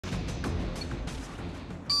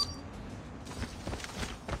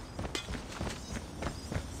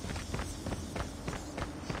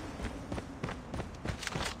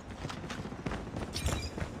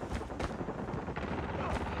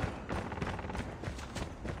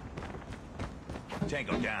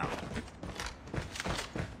Tango down.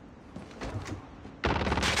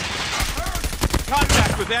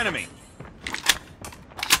 Contact with enemy.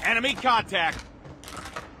 Enemy contact.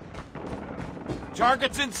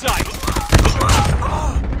 Targets in sight.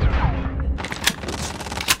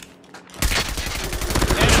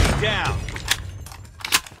 Enemy down.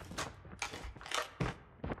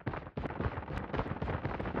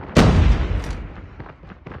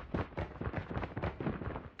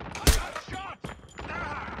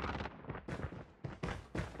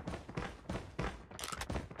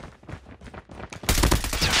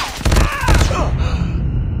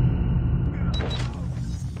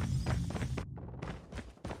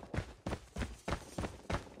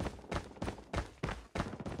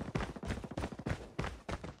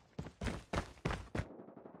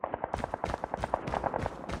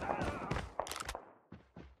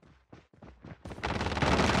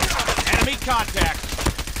 Contact.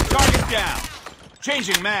 Target down.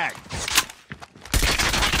 Changing mag.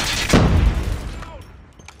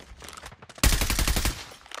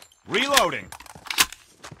 Reloading.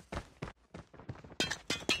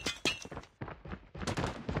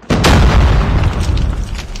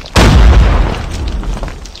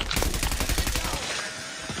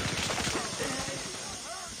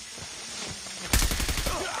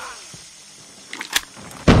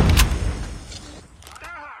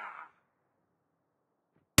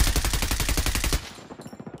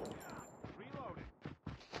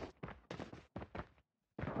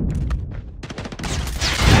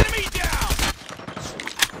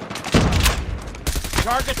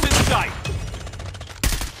 Targets in sight.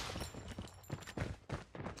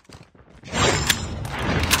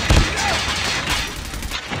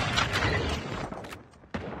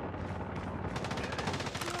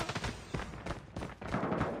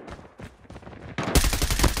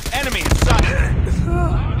 Enemy in sight.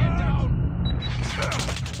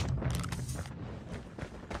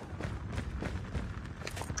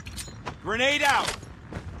 Grenade out.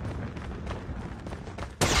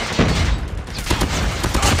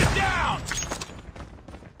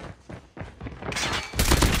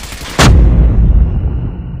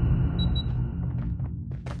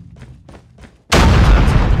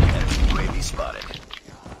 Spotted.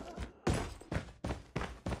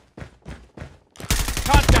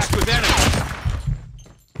 Contact with enemy.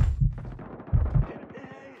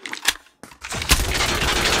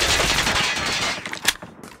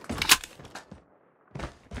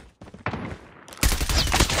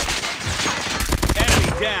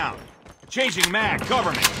 Enemy down. Changing mag.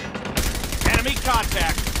 Cover me. Enemy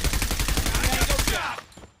contact. Tango down.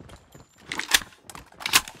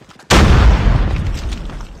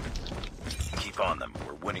 Keep on them.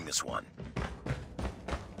 We're winning this one.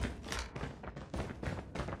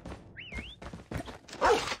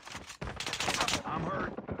 I'm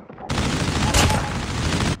hurt.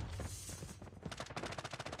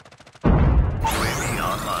 UAV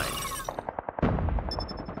online.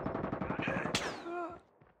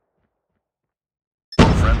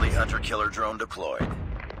 Friendly hunter-killer drone deployed.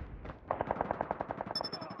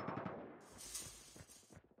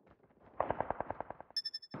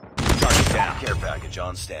 Care package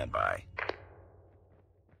on standby.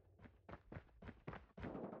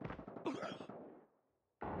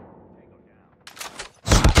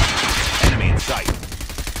 Enemy in sight.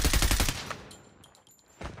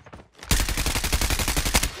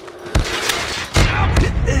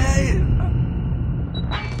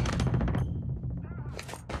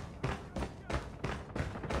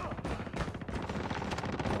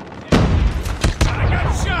 I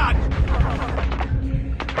got shot.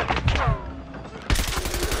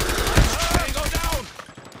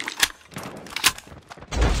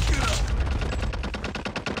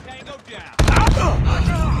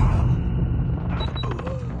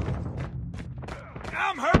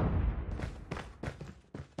 I'm hurt.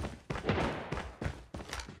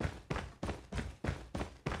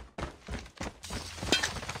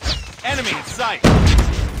 Enemy in sight.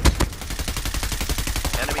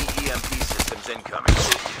 Enemy EMP systems incoming.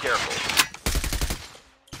 Be careful.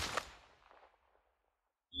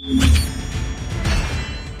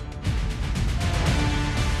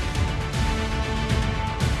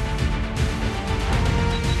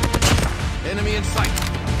 Enemy in sight.